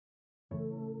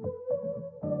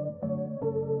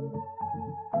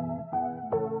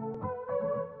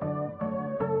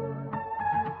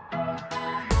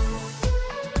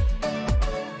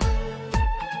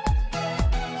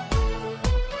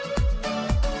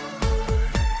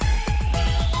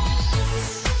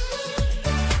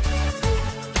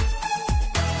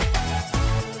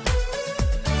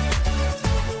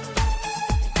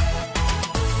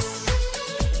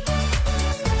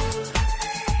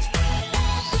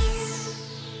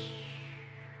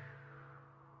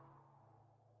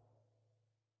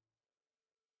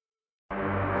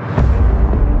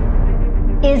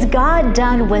God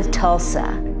done with Tulsa,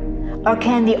 or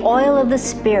can the oil of the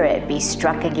Spirit be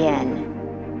struck again?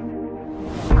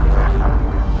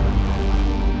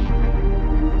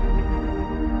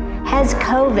 Has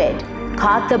COVID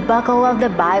caught the buckle of the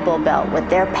Bible Belt with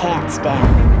their pants down?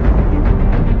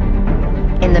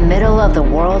 In the middle of the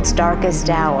world's darkest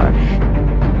hour,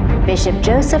 Bishop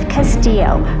Joseph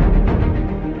Castillo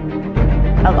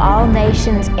of All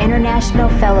Nations International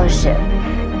Fellowship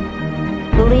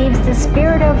believes the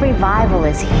spirit of revival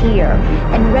is here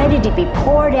and ready to be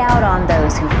poured out on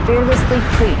those who fearlessly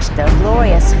preach the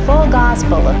glorious full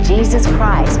gospel of Jesus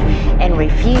Christ and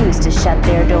refuse to shut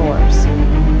their doors.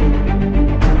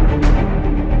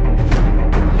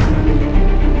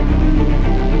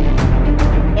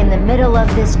 In the middle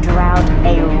of this drought,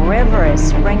 a river is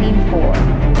springing forth.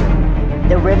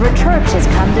 The River Church has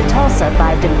come to Tulsa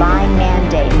by divine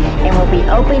mandate and will be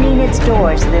opening its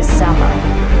doors this summer.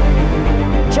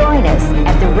 Join us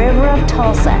at the River of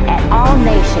Tulsa at All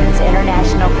Nations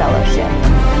International Fellowship.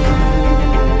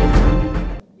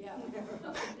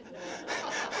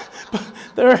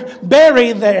 They're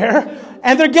buried there,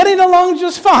 and they're getting along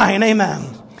just fine. Amen.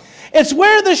 It's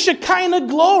where the Shekinah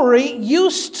glory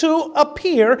used to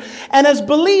appear, and it's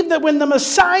believed that when the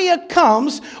Messiah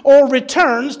comes or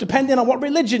returns, depending on what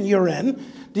religion you're in,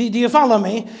 do you follow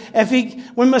me?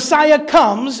 When Messiah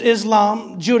comes,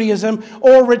 Islam, Judaism,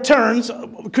 or returns,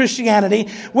 Christianity,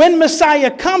 when Messiah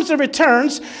comes or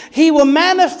returns, he will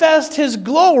manifest his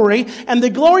glory, and the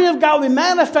glory of God will be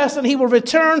manifest, and he will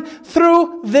return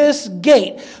through this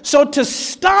gate. So to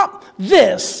stop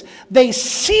this, they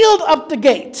sealed up the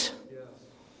gate.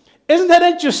 Isn't that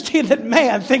interesting that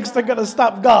man thinks they're going to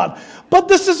stop God? But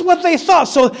this is what they thought.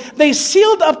 So they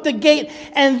sealed up the gate,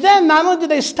 and then not only did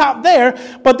they stop there,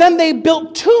 but then they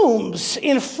built tombs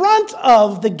in front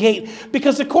of the gate,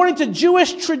 because according to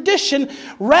Jewish tradition,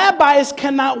 rabbis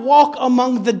cannot walk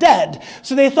among the dead.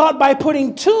 So they thought by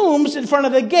putting tombs in front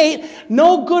of the gate,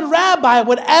 no good rabbi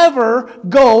would ever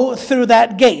go through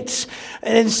that gate.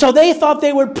 And so they thought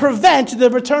they would prevent the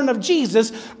return of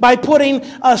Jesus by putting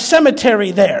a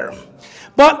cemetery there.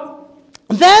 But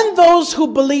then those who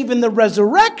believe in the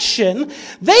resurrection,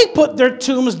 they put their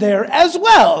tombs there as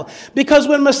well. Because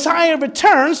when Messiah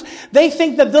returns, they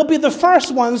think that they'll be the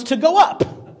first ones to go up.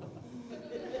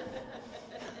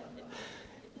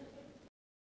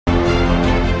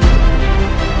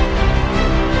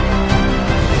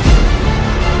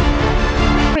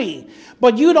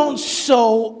 But you don't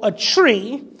sow a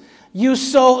tree, you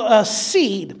sow a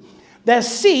seed. That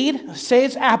seed, say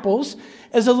it's apples,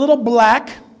 is a little black.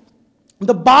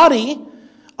 The body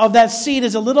of that seed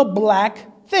is a little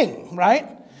black thing, right?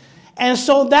 And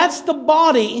so that's the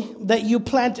body that you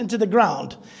plant into the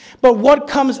ground. But what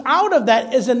comes out of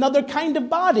that is another kind of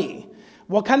body.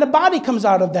 What kind of body comes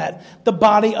out of that? The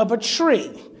body of a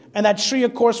tree. And that tree,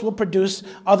 of course, will produce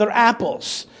other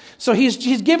apples. So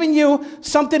he's giving you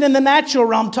something in the natural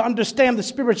realm to understand the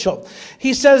spiritual.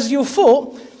 He says, you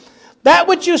fool, that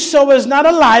which you sow is not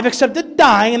alive except it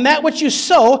die, and that which you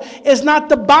sow is not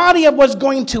the body of what's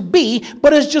going to be,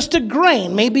 but is just a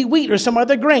grain, maybe wheat or some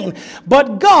other grain.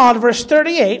 But God, verse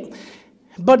 38,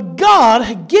 but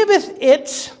God giveth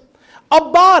it a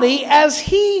body as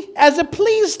it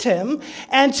pleased him,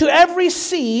 and to every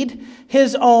seed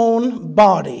his own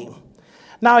body.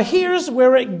 Now here's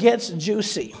where it gets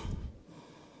juicy.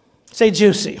 Say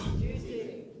juicy.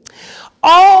 Juicy.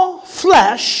 All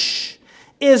flesh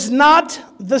is not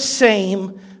the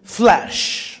same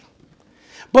flesh.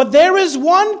 But there is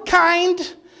one kind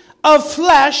of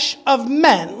flesh of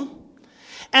men,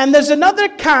 and there's another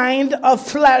kind of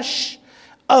flesh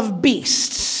of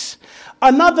beasts,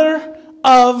 another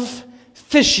of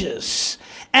fishes,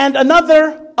 and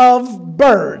another of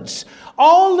birds.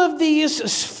 All of these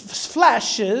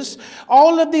fleshes,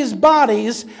 all of these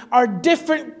bodies are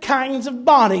different kinds of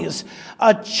bodies.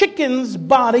 A chicken's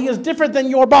body is different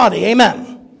than your body.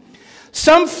 Amen.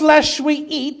 Some flesh we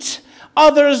eat,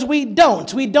 others we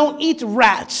don't. We don't eat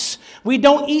rats. We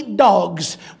don't eat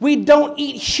dogs. We don't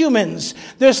eat humans.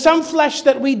 There's some flesh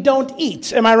that we don't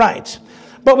eat. Am I right?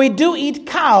 But we do eat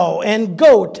cow and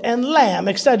goat and lamb,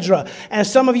 etc. And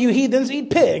some of you heathens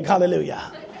eat pig.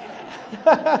 Hallelujah.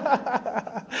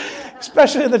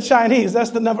 Especially the Chinese.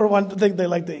 That's the number one thing they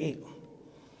like to eat.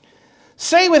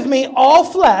 Say with me, all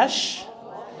flesh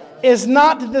is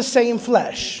not the same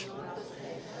flesh.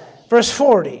 Verse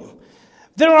 40.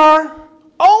 There are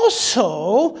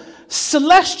also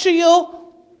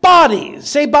celestial bodies.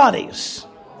 Say bodies.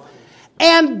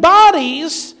 And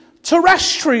bodies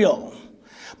terrestrial.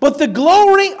 But the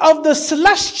glory of the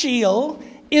celestial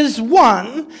is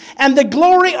one, and the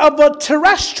glory of a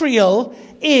terrestrial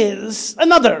is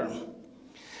another.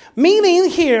 Meaning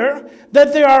here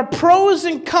that there are pros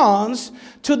and cons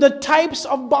to the types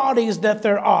of bodies that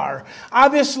there are.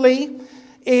 Obviously,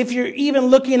 if you're even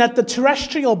looking at the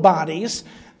terrestrial bodies,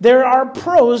 there are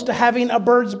pros to having a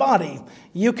bird's body.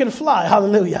 You can fly,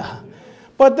 hallelujah.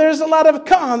 But there's a lot of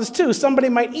cons too. Somebody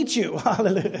might eat you,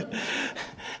 hallelujah.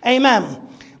 Amen.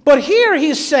 But here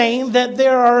he's saying that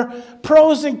there are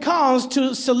pros and cons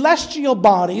to celestial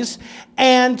bodies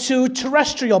and to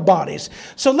terrestrial bodies.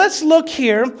 So let's look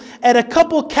here at a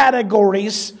couple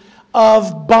categories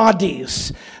of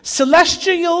bodies.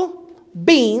 Celestial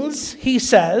beings, he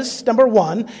says, number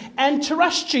one, and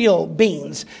terrestrial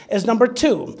beings is number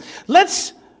two.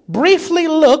 Let's briefly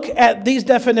look at these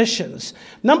definitions.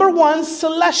 Number one,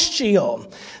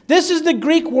 celestial. This is the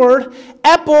Greek word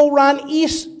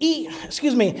epolranios.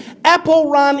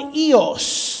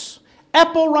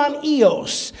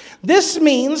 Epolranios. This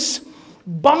means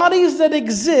bodies that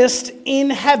exist in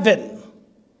heaven.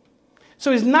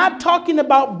 So he's not talking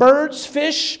about birds,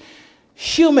 fish,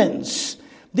 humans.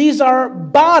 These are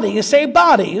bodies, say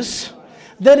bodies,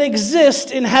 that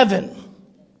exist in heaven.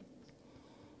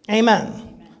 Amen.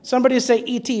 Somebody say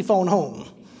E.T. phone home.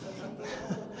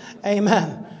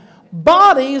 Amen.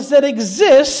 Bodies that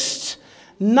exist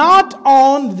not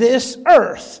on this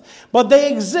earth, but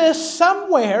they exist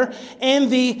somewhere in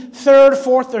the third,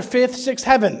 fourth, or fifth, sixth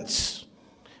heavens.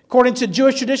 According to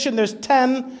Jewish tradition, there's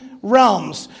 10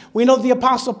 realms. We know the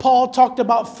Apostle Paul talked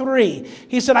about 3.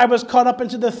 He said, I was caught up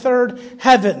into the third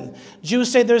heaven.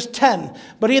 Jews say there's 10.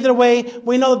 But either way,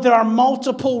 we know that there are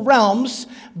multiple realms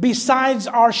besides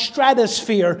our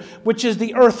stratosphere, which is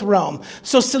the earth realm.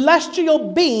 So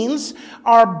celestial beings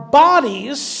are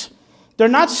bodies. They're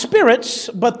not spirits,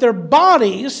 but they're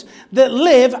bodies that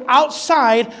live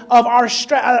outside of our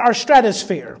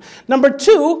stratosphere. Number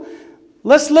 2,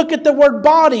 let's look at the word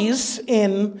bodies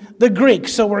in the Greek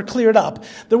so we're cleared up.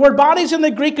 The word bodies in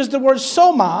the Greek is the word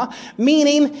soma,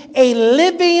 meaning a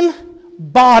living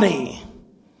body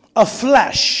of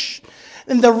flesh.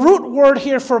 And the root word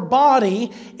here for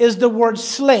body is the word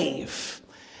slave.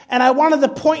 And I wanted to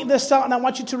point this out, and I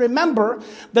want you to remember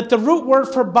that the root word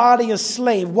for body is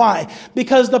slave. Why?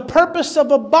 Because the purpose of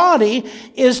a body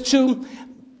is to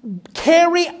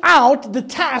carry out the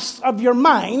tasks of your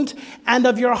mind and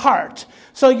of your heart.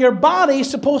 So your body is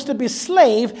supposed to be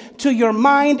slave to your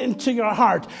mind and to your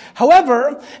heart.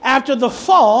 However, after the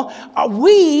fall,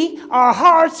 our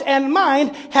hearts and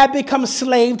mind have become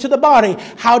slave to the body.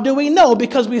 How do we know?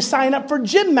 Because we sign up for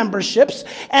gym memberships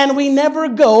and we never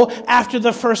go after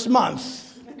the first month.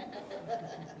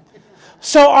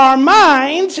 So our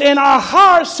minds and our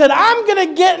hearts said, I'm going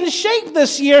to get in shape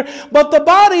this year. But the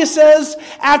body says,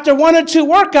 after 1 or 2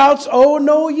 workouts, oh,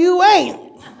 no, you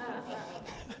ain't.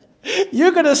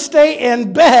 You're going to stay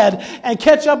in bed and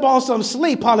catch up on some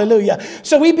sleep. Hallelujah.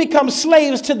 So we become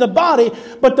slaves to the body,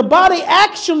 but the body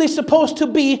actually is supposed to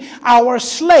be our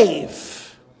slave.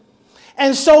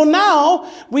 And so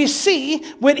now we see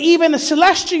with even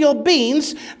celestial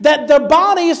beings that their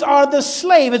bodies are the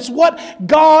slave. It's what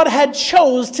God had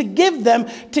chose to give them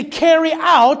to carry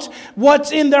out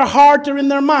what's in their heart or in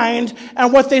their mind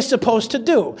and what they're supposed to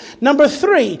do. Number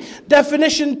 3,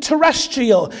 definition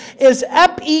terrestrial is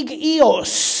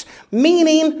epigeos,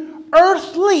 meaning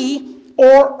earthly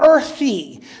or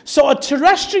earthy. So a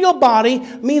terrestrial body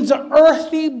means an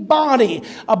earthy body,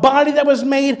 a body that was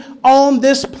made on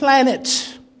this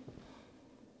planet.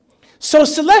 So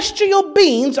celestial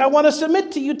beings, I want to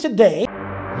submit to you today.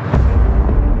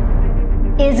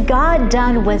 Is God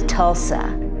done with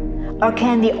Tulsa? Or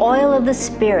can the oil of the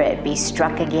Spirit be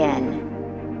struck again?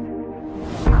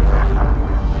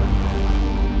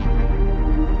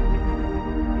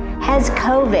 Has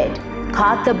COVID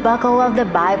caught the buckle of the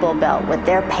Bible Belt with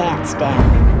their pants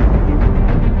down?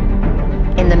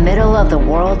 In the middle of the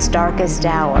world's darkest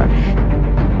hour,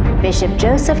 Bishop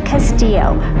Joseph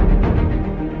Castillo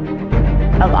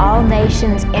of All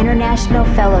Nations International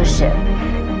Fellowship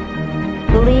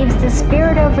believes the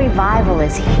spirit of revival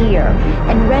is here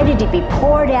and ready to be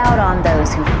poured out on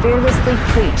those who fearlessly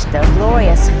preach the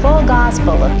glorious full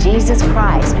gospel of Jesus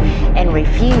Christ and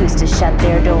refuse to shut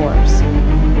their doors.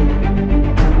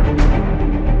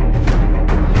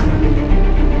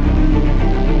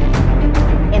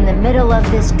 In the middle of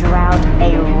this drought,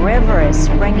 a river is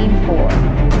springing forth.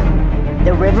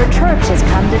 The River Church has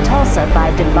come to Tulsa by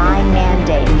divine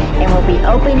mandate and will be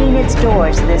opening its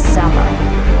doors this summer.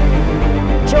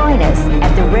 Join us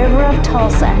at the River of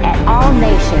Tulsa at All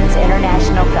Nations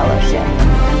International Fellowship.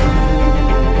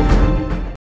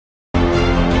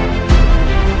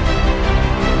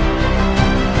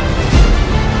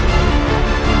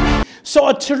 So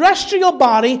a terrestrial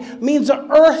body means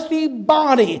an earthly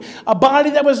body, a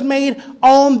body that was made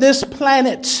on this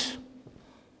planet.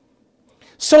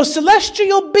 So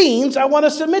celestial beings, I want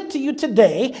to submit to you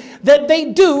today that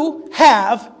they do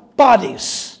have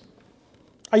bodies.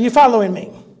 Are you following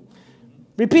me?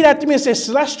 Repeat after me and say,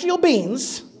 celestial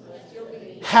beings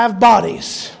have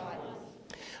bodies.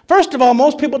 First of all,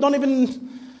 most people don't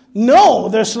even know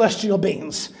they're celestial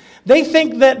beings. They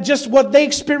think that just what they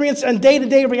experience in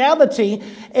day-to-day reality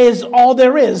is all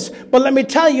there is. But let me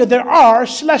tell you, there are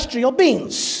celestial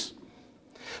beings.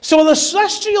 So the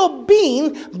celestial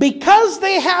being, because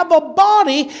they have a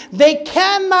body, they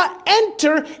cannot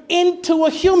enter into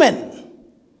a human.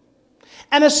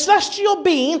 And a celestial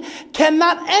being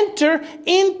cannot enter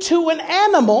into an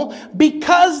animal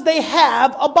because they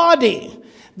have a body.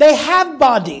 They have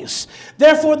bodies.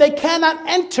 Therefore, they cannot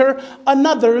enter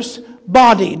another's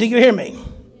body. Do you hear me?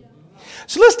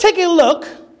 So let's take a look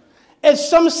at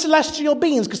some celestial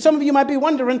beings, because some of you might be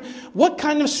wondering, what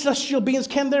kind of celestial beings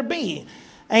can there be?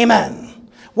 Amen.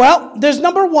 Well, there's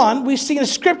number one, we see in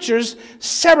scriptures,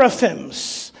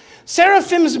 seraphims.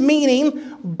 Seraphims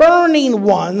meaning burning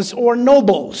ones or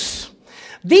nobles.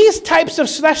 These types of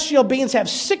celestial beings have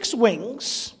 6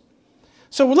 wings.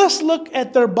 So let's look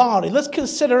at their body. Let's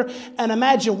consider and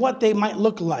imagine what they might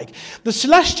look like. The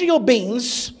celestial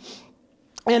beings,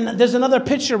 and there's another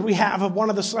picture we have of one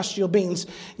of the celestial beings.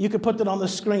 You could put that on the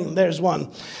screen. There's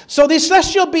one. So these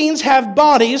celestial beings have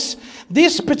bodies.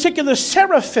 This particular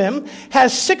seraphim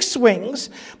has 6 wings,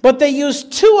 but they use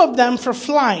 2 of them for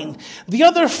flying. The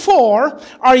other 4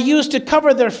 are used to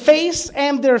cover their face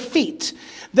and their feet.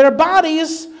 Their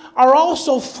bodies are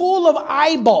also full of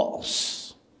eyeballs.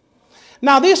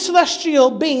 Now, these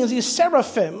celestial beings, these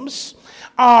seraphims,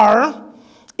 are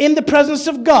in the presence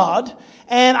of God,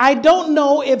 and I don't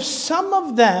know if some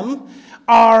of them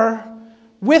are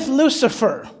with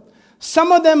Lucifer.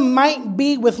 Some of them might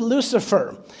be with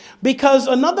Lucifer, because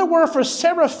another word for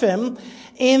seraphim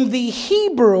in the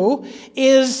Hebrew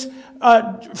is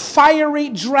fiery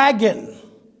dragon.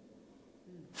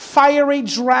 Fiery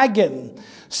dragon.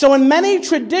 So in many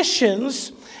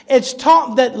traditions, it's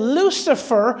taught that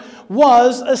Lucifer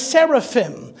was a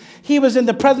seraphim. He was in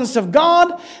the presence of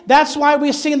God. That's why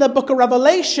we see in the book of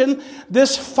Revelation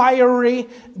this fiery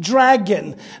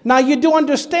dragon. Now you do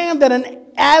understand that in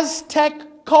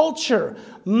Aztec culture,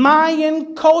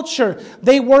 Mayan culture,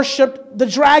 they worshiped the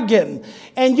dragon.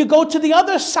 And you go to the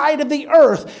other side of the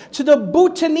earth, to the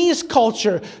Bhutanese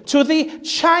culture, to the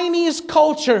Chinese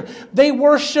culture, they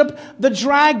worship the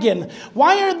dragon.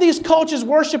 Why are these cultures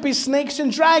worshiping snakes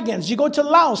and dragons? You go to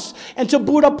Laos and to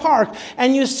Buddha Park,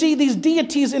 and you see these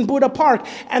deities in Buddha Park,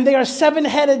 and they are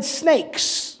 7-headed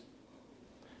snakes.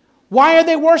 Why are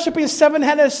they worshiping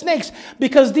 7-headed snakes?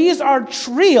 Because these are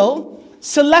real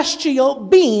celestial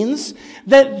beings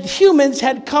that humans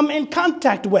had come in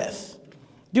contact with.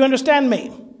 Do you understand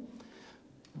me?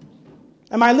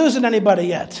 Am I losing anybody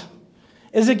yet?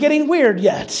 Is it getting weird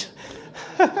yet?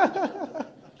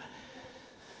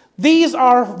 These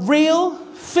are real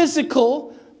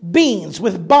physical beings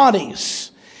with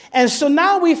bodies. And so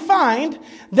now we find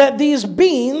that these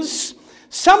beings,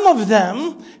 some of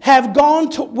them have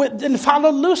gone and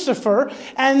followed Lucifer,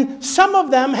 and some of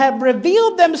them have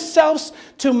revealed themselves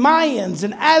to Mayans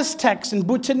and Aztecs and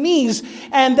Bhutanese,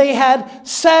 and they had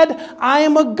said, I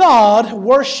am a god,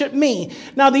 worship me.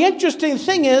 Now the interesting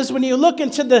thing is, when you look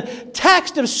into the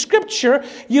text of Scripture,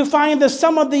 you find that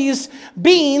some of these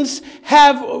beings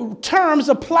have terms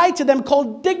applied to them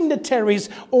called dignitaries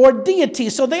or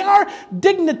deities. So they are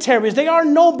dignitaries, they are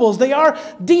nobles, they are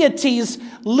deities,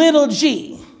 little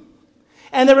g.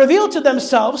 And they reveal to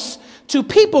themselves, to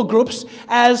people groups,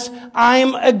 as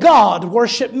I'm a god,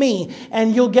 worship me,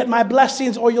 and you'll get my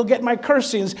blessings or you'll get my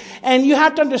cursings. And you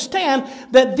have to understand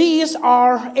that these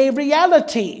are a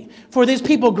reality for these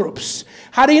people groups.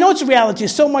 How do you know it's a reality?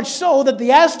 So much so that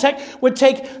the Aztec would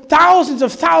take thousands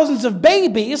of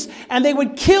babies, and they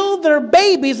would kill their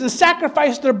babies and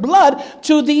sacrifice their blood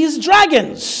to these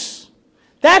dragons.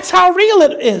 That's how real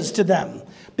it is to them,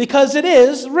 because it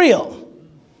is real.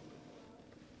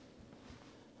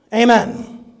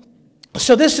 Amen.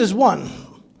 So this is one.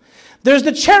 There's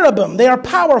the cherubim. They are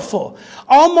powerful,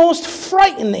 almost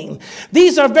frightening.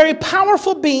 These are very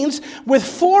powerful beings with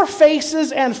 4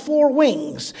 faces and 4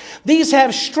 wings. These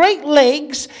have straight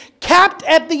legs, capped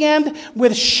at the end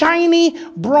with shiny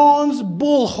bronze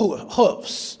bull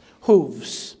hooves.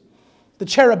 The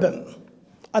cherubim,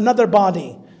 another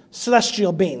body,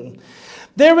 celestial being.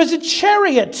 There is a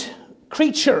chariot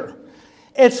creature.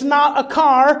 It's not a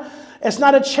car. It's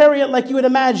not a chariot like you would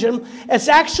imagine. It's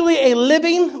actually a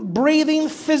living, breathing,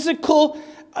 physical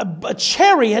a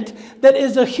chariot that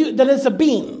is a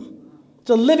being. It's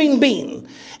a living being.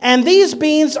 And these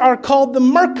beings are called the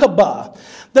Merkabah.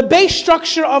 The base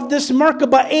structure of this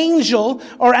Merkabah angel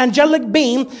or angelic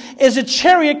being is a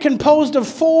chariot composed of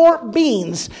 4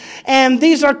 beings. And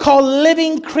these are called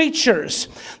living creatures.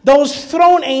 Those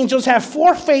throne angels have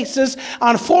 4 faces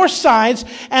on 4 sides,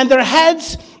 and their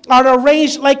heads are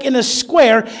arranged like in a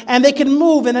square, and they can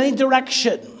move in any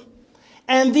direction.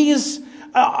 And these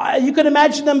you could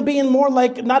imagine them being more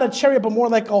like, not a chariot, but more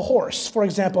like a horse, for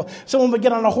example. Someone would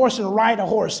get on a horse and ride a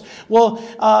horse. Well,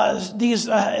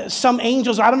 some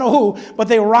angels, I don't know who, but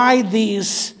they ride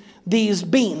these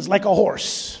beings like a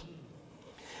horse.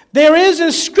 There is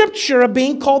in Scripture a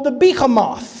being called the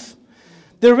Behemoth.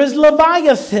 There is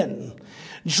Leviathan.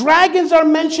 Dragons are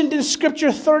mentioned in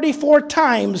Scripture 34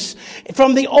 times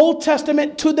from the Old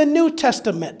Testament to the New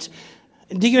Testament.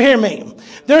 Do you hear me?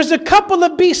 There's a couple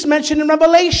of beasts mentioned in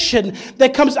Revelation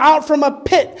that comes out from a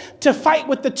pit to fight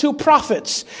with the 2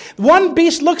 prophets. One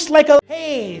beast looks like a...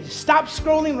 Hey, stop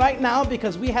scrolling right now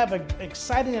because we have an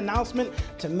exciting announcement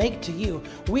to make to you.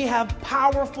 We have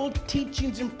powerful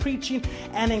teachings and preaching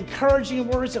and encouraging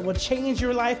words that will change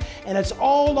your life. And it's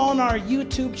all on our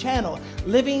YouTube channel,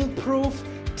 Living Proof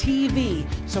TV.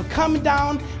 So come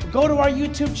down, go to our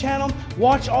YouTube channel,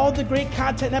 watch all the great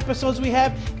content episodes we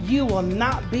have. You will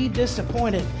not be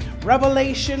disappointed.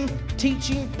 Revelation,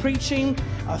 teaching, preaching,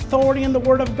 authority in the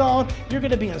Word of God. You're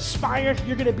going to be inspired,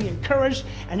 you're going to be encouraged,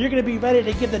 and you're going to be ready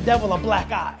to give the devil a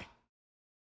black eye.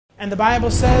 And the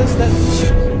Bible says that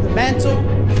the mantle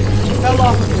fell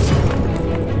off of his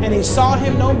head, and he saw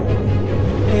him no more.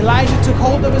 And Elijah took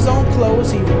hold of his own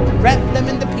clothes, he rent them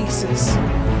into pieces,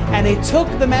 and he took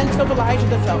the mantle of Elijah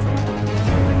that fell from him.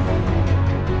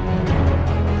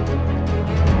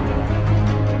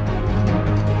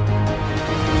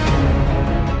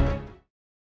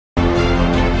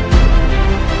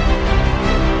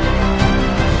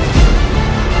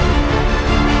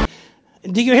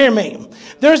 Do you hear me?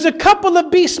 There's a couple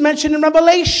of beasts mentioned in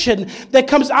Revelation that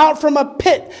comes out from a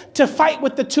pit to fight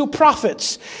with the 2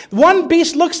 prophets. One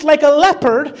beast looks like a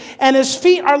leopard, and his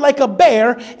feet are like a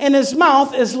bear, and his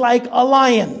mouth is like a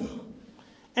lion.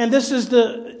 And this is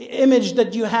the image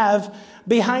that you have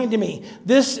behind me.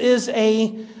 This is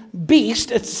a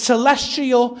beast. It's a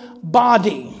celestial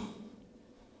body. Do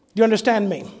you understand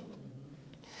me?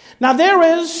 Now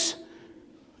there is,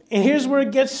 and here's where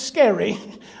it gets scary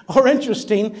or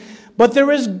interesting, but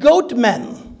there is goat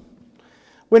men.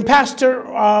 When Pastor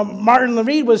Martin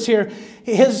LaReed was here,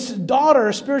 his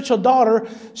daughter, spiritual daughter,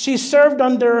 she served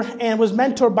under and was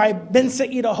mentored by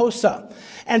Bensa Idahosa.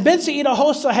 And Bensa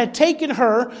Idahosa had taken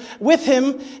her with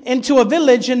him into a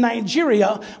village in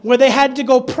Nigeria where they had to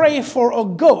go pray for a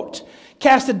goat,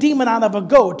 cast a demon out of a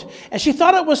goat. And she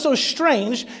thought it was so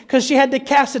strange because she had to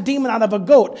cast a demon out of a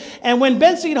goat. And when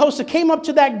Bensa Idahosa came up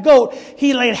to that goat,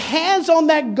 he laid hands on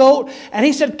that goat and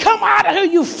he said, "Come out of here,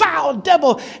 you foul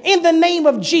devil, in the name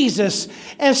of Jesus."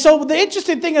 And so the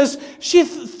interesting thing is, she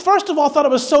first of all thought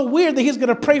it was so weird that he's going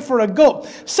to pray for a goat.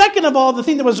 Second of all, the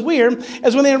thing that was weird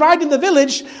is when they arrived in the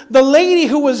village, the lady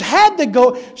who had the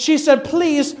goat, she said,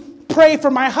 "Please pray for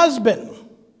my husband."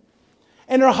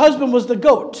 And her husband was the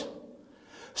goat.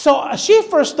 So she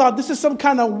first thought this is some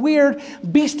kind of weird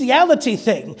bestiality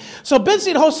thing. So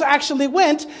Bensa Idahosa actually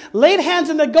went, laid hands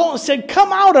on the goat and said,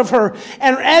 "Come out of her."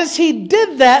 And as he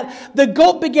did that, the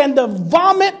goat began to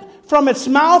vomit from its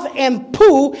mouth and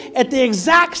poo at the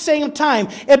exact same time.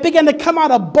 It began to come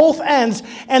out of both ends,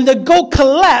 and the goat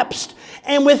collapsed,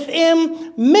 and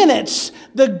within minutes,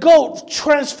 the goat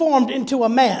transformed into a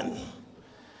man.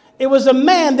 It was a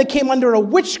man that came under a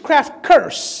witchcraft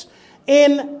curse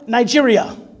in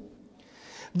Nigeria.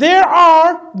 There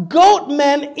are goat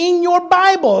men in your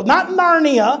Bible, not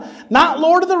Narnia, not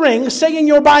Lord of the Rings, say in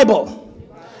your Bible.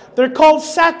 They're called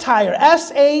satyr,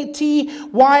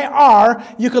 S-A-T-Y-R.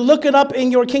 You can look it up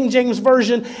in your King James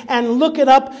Version and look it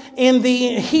up in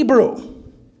the Hebrew.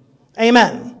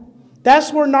 Amen.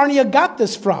 That's where Narnia got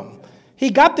this from.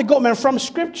 He got the goat men from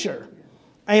Scripture.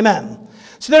 Amen.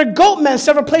 So there are goat men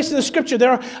several places in the Scripture.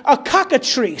 There are a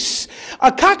cockatrice.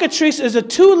 A cockatrice is a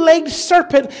 2-legged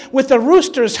serpent with a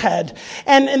rooster's head.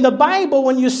 And in the Bible,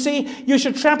 when you see, you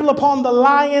should trample upon the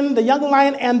lion, the young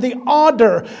lion, and the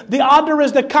otter. The otter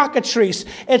is the cockatrice.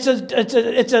 It's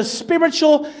a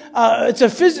spiritual, a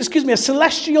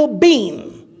celestial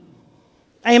being.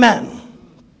 Amen.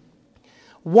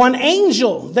 One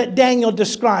angel that Daniel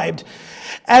described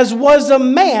as was a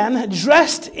man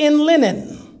dressed in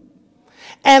linen.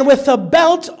 and with a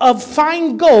belt of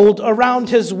fine gold around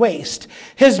his waist.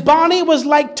 His body was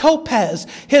like topaz,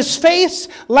 his face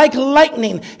like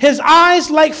lightning, his eyes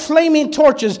like flaming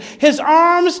torches, his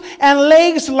arms and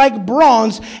legs like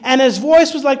bronze, and his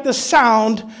voice was like the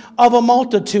sound of a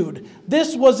multitude.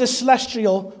 This was a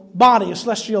celestial body, a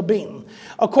celestial being.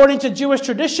 According to Jewish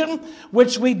tradition,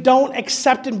 which we don't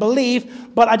accept and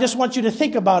believe, but I just want you to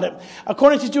think about it.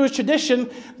 According to Jewish tradition,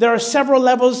 there are several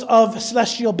levels of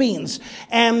celestial beings.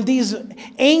 And these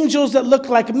angels that look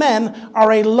like men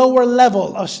are a lower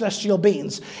level of celestial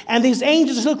beings. And these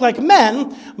angels that look like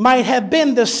men might have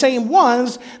been the same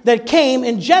ones that came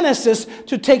in Genesis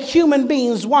to take human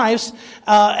beings' wives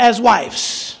as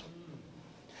wives.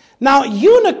 Now,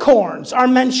 unicorns are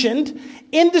mentioned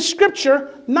in the scripture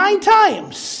 9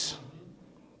 times.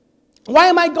 Why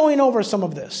am I going over some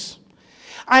of this?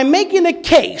 I'm making a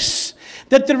case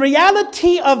that the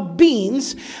reality of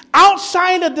beings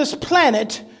outside of this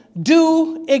planet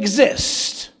do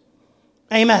exist.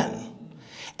 Amen.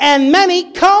 And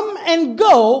many come and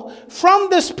go from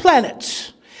this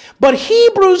planet. But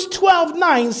Hebrews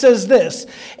 12:9 says this.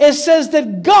 It says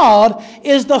that God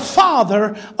is the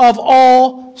Father of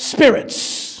all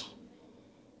spirits.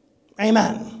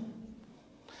 Amen.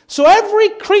 So every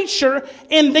creature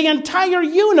in the entire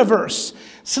universe,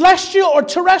 celestial or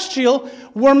terrestrial,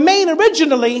 were made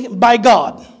originally by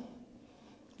God.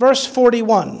 Verse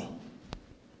 41.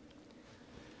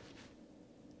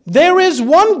 There is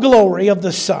one glory of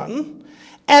the sun,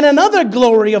 and another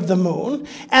glory of the moon,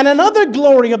 and another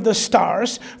glory of the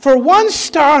stars, for one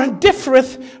star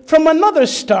differeth from another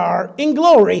star in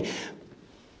glory.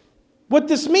 What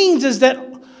this means is that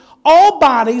all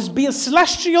bodies, be it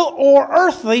celestial or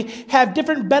earthly, have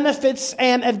different benefits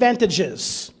and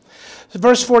advantages.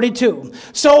 Verse 42.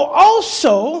 So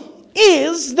also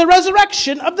is the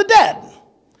resurrection of the dead.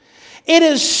 It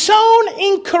is sown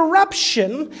in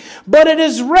corruption, but it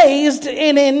is raised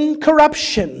in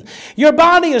incorruption. Your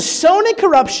body is sown in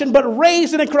corruption, but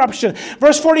raised in incorruption.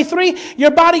 Verse 43,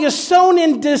 your body is sown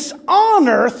in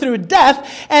dishonor through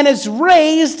death, and is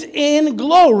raised in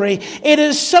glory. It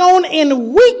is sown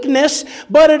in weakness,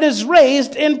 but it is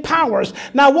raised in powers.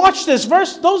 Now watch this.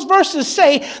 Those verses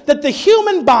say that the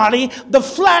human body, the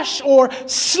flesh or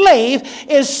slave,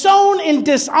 is sown in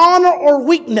dishonor or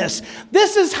weakness.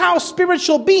 This is how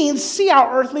spiritual beings see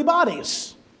our earthly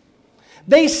bodies.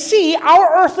 They see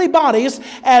our earthly bodies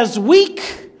as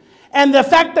weak, and the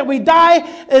fact that we die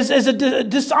is a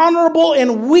dishonorable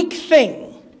and weak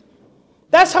thing.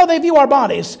 That's how they view our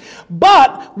bodies.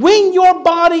 But when your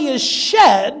body is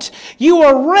shed, you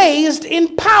are raised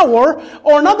in power,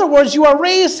 or in other words, you are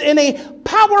raised in a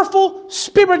powerful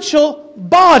spiritual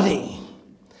body.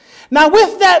 Now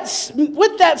with that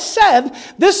said,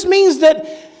 this means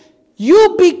that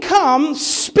you become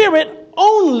spirit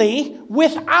only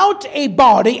without a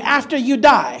body after you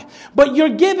die. But you're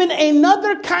given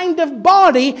another kind of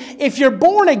body if you're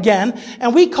born again,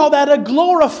 and we call that a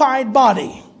glorified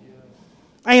body.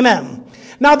 Amen.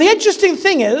 Now the interesting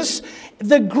thing is,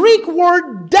 the Greek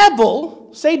word devil,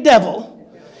 say devil,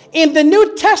 in the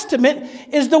New Testament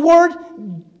is the word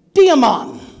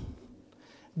daemon.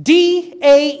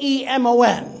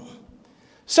 D-A-E-M-O-N.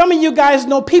 Some of you guys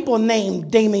know people named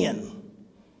Damien.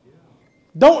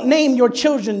 Don't name your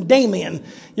children Damien.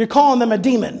 You're calling them a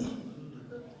demon.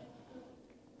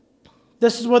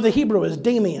 This is where the Hebrew is,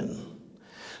 Damien.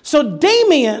 So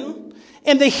Damien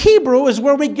in the Hebrew is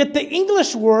where we get the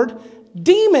English word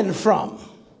demon from.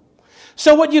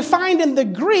 So what you find in the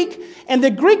Greek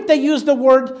they use the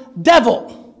word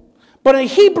devil. But in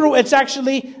Hebrew it's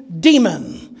actually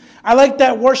demon. I like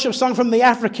that worship song from the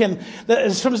African that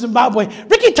is from Zimbabwe.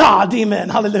 Rikita demon.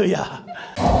 Hallelujah.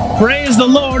 Praise the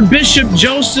Lord. Bishop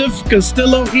Joseph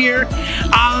Castillo here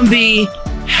on the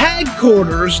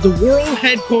headquarters, the world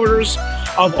headquarters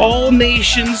of All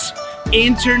Nations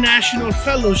International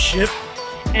Fellowship.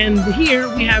 And here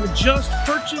we have just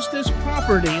purchased this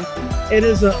property. It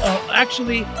is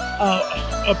actually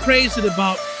appraised at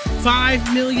about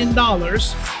 $5 million.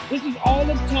 This is all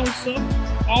of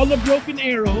Tulsa, all of Broken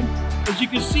Arrow. As you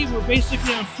can see, we're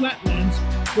basically on flatlands.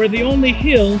 We're the only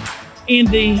hill in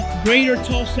the greater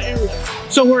Tulsa area.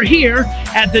 So we're here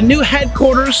at the new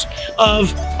headquarters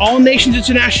of All Nations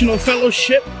International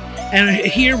Fellowship. And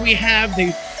here we have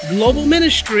the global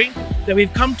ministry that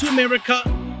we've come to America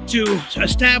to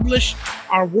establish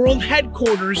our world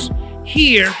headquarters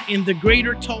here in the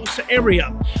greater Tulsa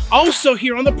area. Also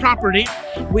here on the property,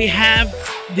 we have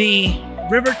the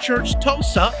River Church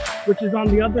Tulsa, which is on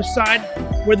the other side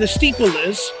where the steeple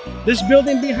is. This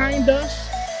building behind us,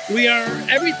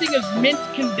 everything is mint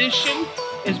condition.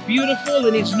 It's beautiful.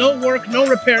 It needs no work, no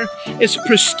repair. It's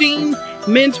pristine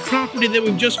mint property that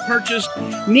we've just purchased.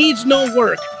 Needs no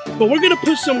work. But we're going to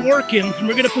put some work in, and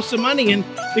we're going to put some money in,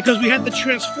 because we have to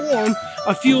transform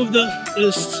a few of the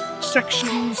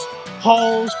sections,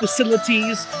 halls,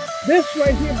 facilities. This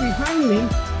right here behind me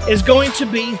is going to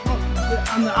be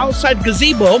on the outside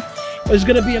gazebo. It's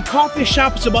going to be a coffee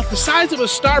shop. It's about the size of a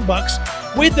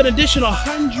Starbucks with an additional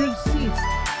 100 seats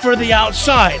for the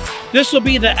outside. This will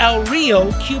be the El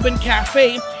Rio Cuban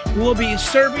Cafe. We'll be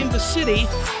serving the city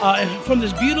from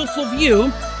this beautiful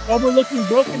view overlooking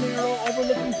Broken Arrow,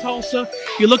 overlooking Tulsa.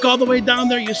 You look all the way down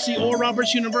there, you see Oral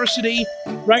Roberts University.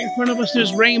 Right in front of us,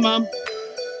 there's Rhema.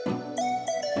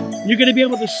 You're going to be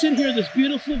able to sit here in this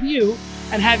beautiful view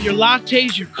and have your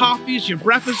lattes, your coffees, your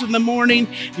breakfast in the morning,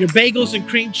 your bagels and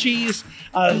cream cheese,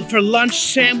 for lunch,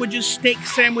 sandwiches, steak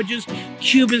sandwiches,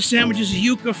 Cuban sandwiches,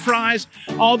 yuca fries,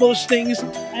 all those things.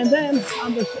 And then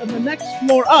on the next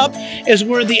floor up is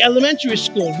where the elementary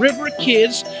school, River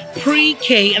Kids,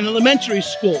 pre-K and elementary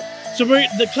school. So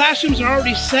the classrooms are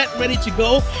already set, ready to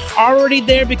go, already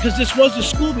there because this was a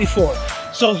school before.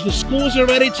 So the schools are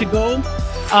ready to go.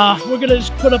 We're going to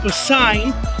just put up a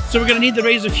sign. So we're going to need to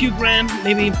raise a few grand,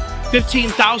 maybe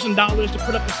 $15,000 to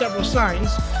put up several signs.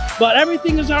 But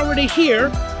everything is already here.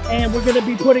 And we're going to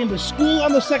be putting the school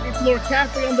on the second floor,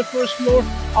 cafe on the first floor.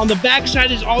 On the back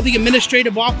side is all the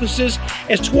administrative offices.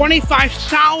 It's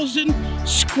 25,000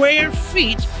 square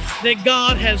feet that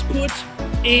God has put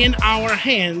in our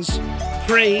hands.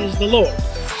 Praise the Lord.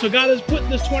 So God has put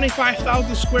this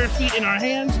 25,000 square feet in our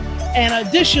hands, an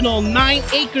additional 9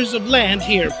 acres of land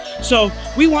here. So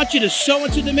we want you to sow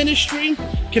into the ministry,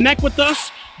 connect with us,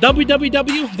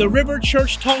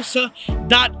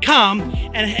 www.theriverchurchtulsa.com,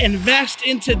 and invest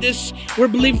into this. We're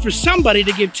believing for somebody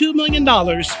to give $2 million,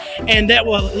 and that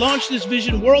will launch this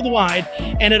vision worldwide,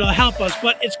 and it'll help us.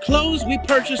 But it's closed, we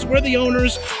purchased, we're the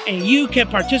owners, and you can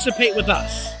participate with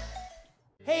us.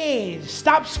 Hey,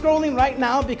 stop scrolling right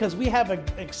now because we have an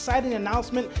exciting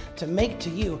announcement to make to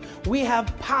you. We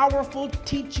have powerful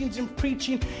teachings and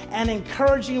preaching and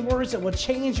encouraging words that will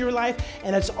change your life,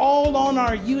 and it's all on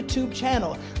our YouTube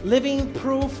channel, Living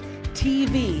Proof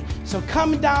TV. So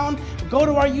come down, go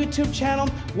to our YouTube channel,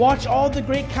 watch all the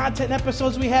great content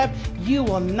episodes we have. You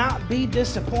will not be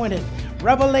disappointed.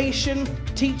 Revelation,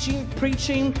 teaching,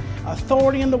 preaching,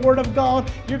 authority in the Word of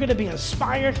God. You're going to be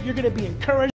inspired. You're going to be encouraged.